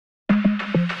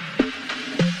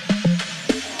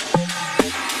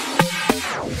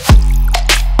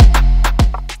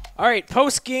All right,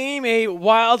 post-game, a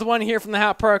wild one here from the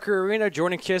Hat Parker Arena.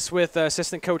 Jordan Kiss with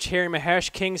assistant coach Harry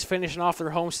Mahesh. Kings finishing off their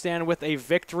homestand with a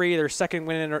victory, their third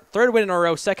win in a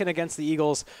row, second against the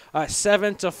Eagles,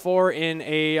 7-4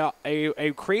 in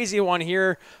a crazy one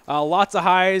here. Lots of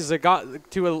highs. It got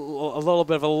to a little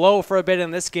bit of a low for a bit in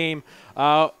this game.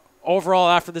 Overall,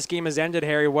 after this game has ended,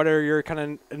 Harry, what are your kind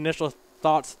of initial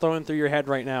thoughts thrown through your head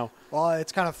right now? Well,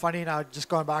 it's kind of funny now, just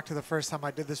going back to the first time I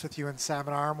did this with you in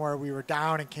Salmon Arm, where we were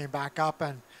down and came back up.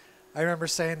 And I remember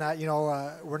saying that,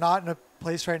 we're not in a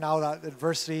place right now that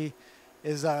adversity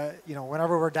is,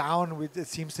 whenever we're down, it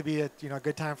seems to be a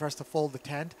good time for us to fold the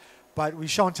tent. But we've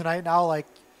shown tonight now,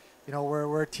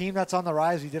 we're a team that's on the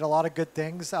rise. We did a lot of good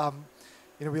things.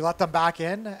 We let them back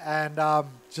in, and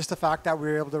just the fact that we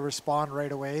were able to respond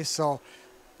right away. So,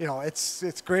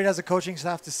 it's great as a coaching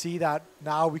staff to see that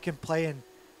now we can play in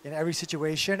every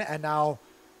situation, and now,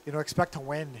 expect to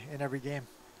win in every game.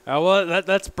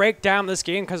 Let's break down this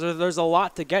game because there's a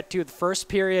lot to get to. The first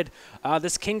period,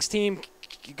 this Kings team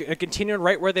continued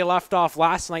right where they left off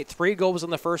last night. 3 goals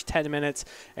in the first 10 minutes,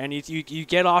 and you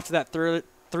get off to that 3-0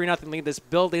 lead. This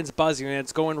building's buzzing, and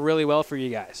it's going really well for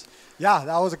you guys. Yeah,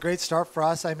 that was a great start for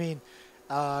us. I mean,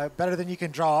 better than you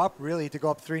can draw up, really, to go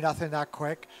up 3-0 that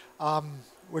quick.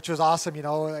 Which was awesome.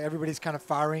 Everybody's kind of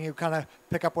firing. You kind of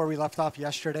pick up where we left off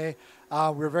yesterday. We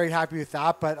were very happy with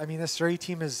that. But, I mean, the Surrey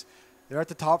team they're at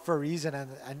the top for a reason.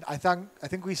 And I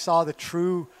think we saw the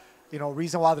true,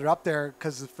 reason why they're up there,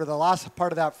 because for the last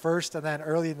part of that first and then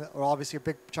early, obviously a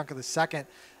big chunk of the second,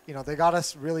 they got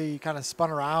us really kind of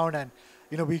spun around. And,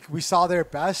 we saw their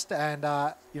best, and,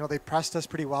 they pressed us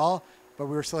pretty well, but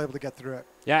we were still able to get through it.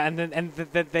 Yeah, and then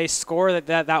they score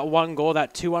that one goal,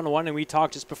 that 2-on-1, and we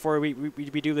talked just before we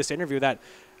do this interview that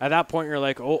at that point you're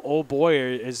like, oh boy,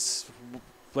 is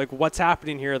like what's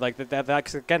happening here? Like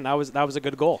that again, that was a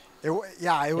good goal. It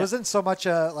wasn't so much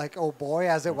like oh boy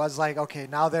as it was like okay,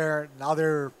 now they're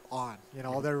on.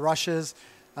 Their rushes.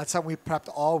 That's something we prepped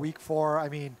all week for. I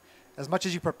mean, as much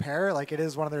as you prepare, like it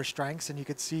is one of their strengths, and you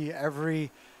could see every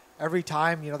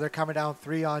time they're coming down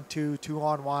 3-on-2,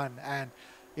 2-on-1, and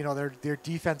their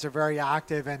defense are very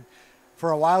active. And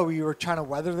for a while we were trying to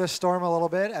weather this storm a little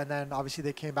bit, and then obviously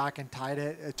they came back and tied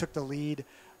it. It took the lead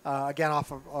again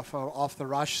off the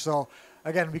rush. So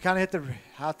again, we kind of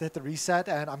have to hit the reset,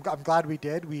 and I'm glad we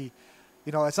did.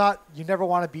 It's not, you never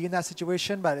want to be in that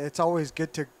situation, but it's always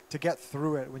good to get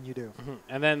through it when you do. Mm-hmm.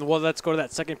 And then, let's go to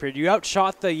that second period. You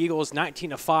outshot the Eagles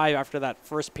 19-5 after that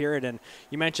first period, and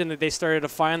you mentioned that they started to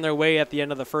find their way at the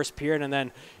end of the first period, and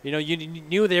then, you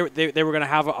knew they were going to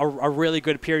have a really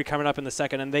good period coming up in the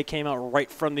second, and they came out right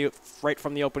from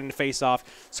the opening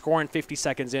face-off, scoring 50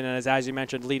 seconds in, and as you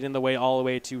mentioned, leading the way all the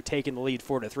way to taking the lead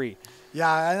 4-3.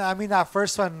 Yeah, I mean, that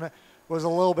first one was a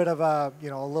little bit of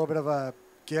a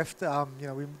gift.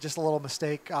 We just a little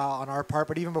mistake on our part,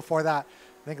 but even before that,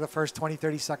 I think the first 20,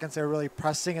 30 seconds they were really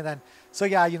pressing, and then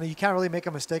you can't really make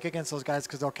a mistake against those guys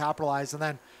because they'll capitalize. And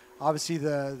then obviously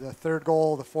the third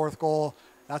goal, the fourth goal,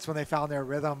 that's when they found their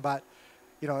rhythm. But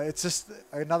it's just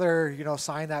another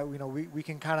sign that we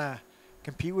can kind of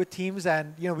compete with teams,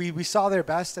 and we saw their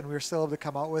best, and we were still able to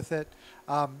come out with it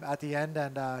at the end.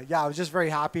 And I was just very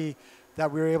happy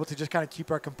that we were able to just kind of keep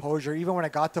our composure even when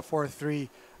it got to 4-3.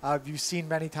 You've seen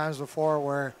many times before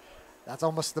where that's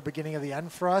almost the beginning of the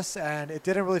end for us, and it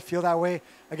didn't really feel that way.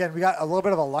 Again, we got a little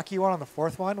bit of a lucky one on the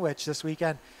fourth one, which this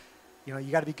weekend, you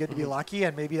got to be good to be lucky,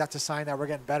 and maybe that's a sign that we're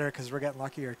getting better because we're getting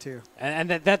luckier too. And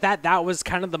that was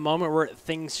kind of the moment where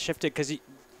things shifted because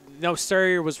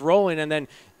Surrey was rolling, and then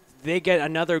they get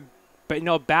another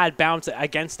bad bounce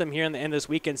against them here in this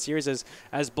weekend series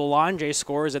as Belanger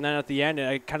scores, and then at the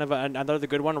end, kind of another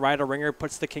good one. Ryder Ringer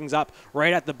puts the Kings up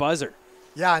right at the buzzer.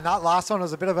 Yeah, and that last one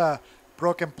was a bit of a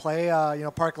broken play.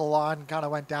 Park Lalonde kind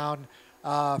of went down for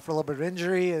a little bit of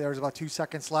injury. There was about 2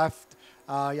 seconds left.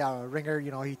 Ringer,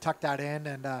 he tucked that in.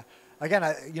 And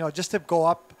again, just to go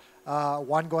up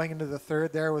one going into the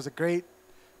third there was a great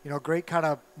kind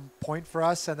of point for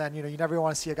us. And then, you never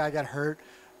want to see a guy get hurt.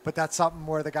 But that's something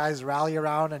where the guys rally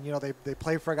around and, they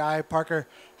play for a guy. Parker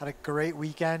had a great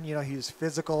weekend. He was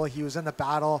physical. He was in the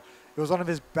battle. It was one of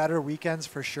his better weekends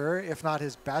for sure, if not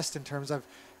his best in terms of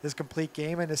his complete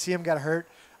game. And to see him get hurt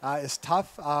is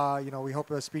tough. We hope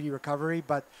a speedy recovery.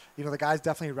 But, the guys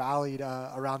definitely rallied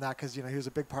around that because, he was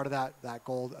a big part of that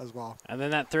goal as well. And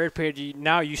then that third period,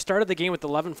 you started the game with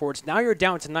 11 forwards. Now you're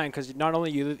down to 9 because not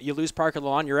only you lose Parker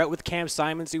Lalonde, you're out with Cam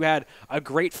Simons, who had a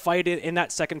great fight in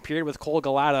that second period with Cole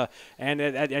Galata. And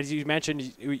as you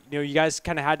mentioned, you guys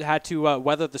kind of had to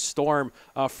weather the storm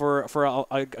for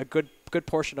a good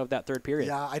portion of that third period.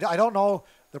 Yeah, I don't know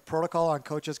the protocol on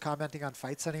coaches commenting on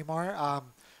fights anymore.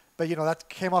 but that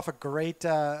came off a great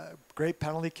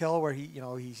penalty kill where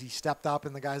he stepped up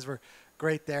and the guys were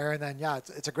great there. And then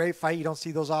it's a great fight. You don't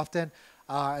see those often,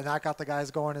 and that got the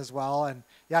guys going as well. And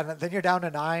then you're down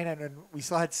to 9, and we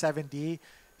still had 7D.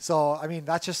 So I mean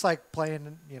that's just like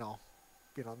playing.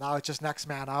 Now it's just next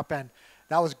man up, and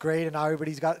that was great. And now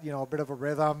everybody's got a bit of a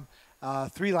rhythm.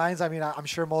 3 lines. I mean, I'm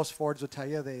sure most forwards would tell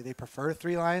you they prefer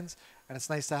 3 lines, and it's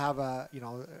nice to have an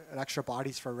extra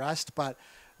bodies for rest. But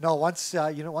no, once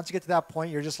you get to that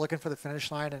point, you're just looking for the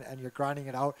finish line and you're grinding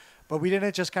it out. But we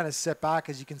didn't just kind of sit back.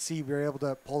 As you can see, we were able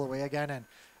to pull away again. And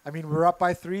I mean, we're up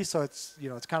by 3, so it's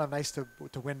it's kind of nice to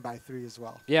win by 3 as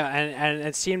well. Yeah, and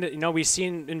it seemed that we've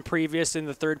seen in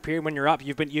the third period when you're up,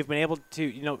 you've been able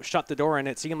to shut the door, and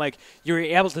it seemed like you were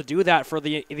able to do that for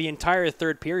the entire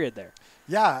third period there.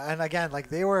 Yeah, and again,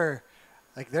 they're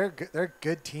a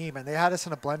good team, and they had us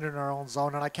in a blender in our own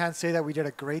zone. And I can't say that we did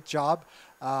a great job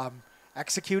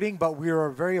executing, but we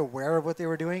were very aware of what they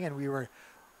were doing, and we were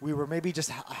maybe just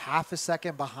a half a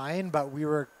second behind, but we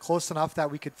were close enough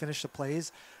that we could finish the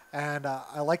plays. And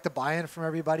I like the buy-in from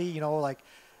everybody. A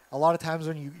lot of times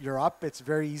when you're up, it's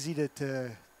very easy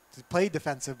to play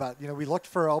defensive, but we looked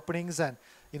for openings, and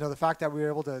the fact that we were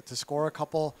able to score a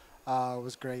couple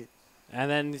was great. And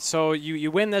then, so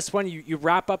you win this one. You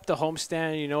wrap up the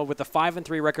homestand, with a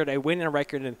 5-3 record, a winning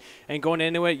record, and going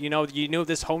into it, you knew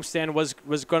this homestand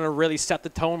was going to really set the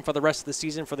tone for the rest of the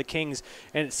season for the Kings,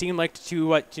 and it seemed like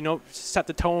to set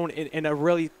the tone in a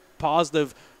really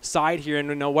positive side here.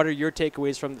 And what are your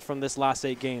takeaways from this last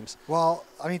 8 games? Well,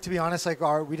 I mean, to be honest,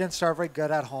 we didn't start very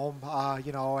good at home,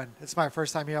 and it's my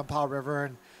first time here on Powell River,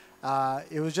 and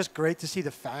it was just great to see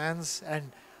the fans.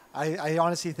 And I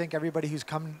honestly think everybody who's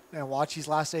come and watched these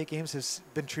last 8 games has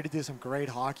been treated to some great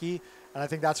hockey, and I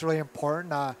think that's really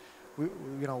important.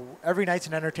 Every night's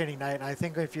an entertaining night, and I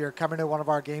think if you're coming to one of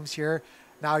our games here,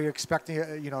 now you're expecting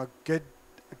a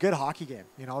good hockey game.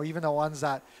 Even the ones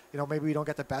that maybe we don't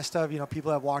get the best of.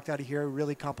 People have walked out of here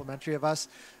really complimentary of us,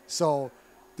 so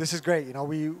this is great.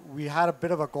 We had a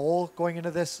bit of a goal going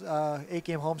into this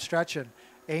 8-game home stretch, and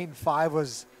 8-5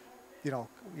 was.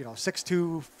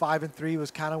 6-2, 5-3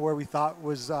 was kind of where we thought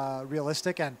was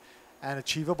realistic and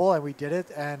achievable, and we did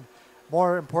it. And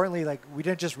more importantly, we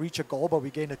didn't just reach a goal, but we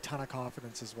gained a ton of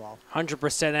confidence as well.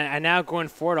 100%. And now going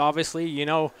forward, obviously,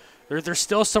 there's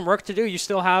still some work to do. You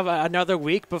still have another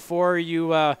week before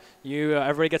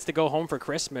everybody gets to go home for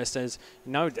Christmas. As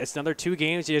it's another 2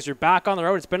 games. You're back on the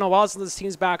road. It's been a while since this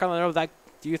team's back on the road.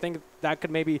 Do you think that could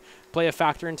maybe play a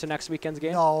factor into next weekend's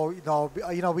game? No.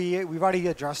 We've already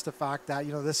addressed the fact that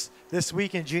this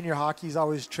week in junior hockey is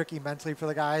always tricky mentally for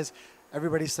the guys.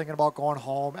 Everybody's thinking about going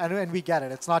home, and we get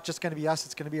it. It's not just going to be us;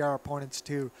 it's going to be our opponents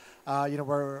too.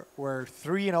 We're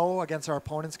 3-0 against our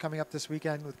opponents coming up this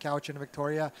weekend with Couch and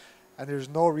Victoria, and there's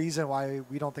no reason why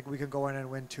we don't think we can go in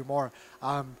and win 2 more.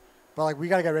 But we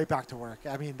got to get right back to work.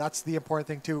 I mean, that's the important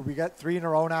thing too. We got 3 in a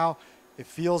row now. It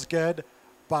feels good.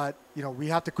 But, we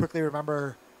have to quickly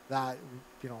remember that,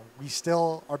 we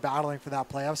still are battling for that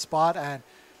playoff spot. And,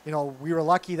 we were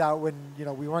lucky that when,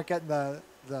 we weren't getting the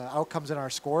outcomes in our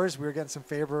scores, we were getting some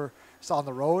favor on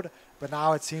the road. But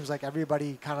now it seems like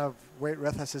everybody kind of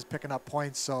with us is picking up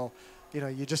points. So,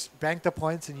 you just bank the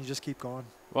points and you just keep going.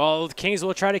 Well, the Kings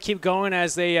will try to keep going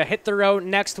as they hit the road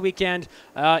next weekend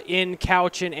in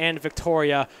Cowichan and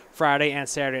Victoria, Friday and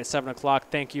Saturday at 7 o'clock.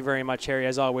 Thank you very much, Harry,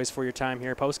 as always, for your time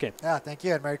here at Postgame. Yeah, thank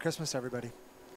you, and Merry Christmas, everybody.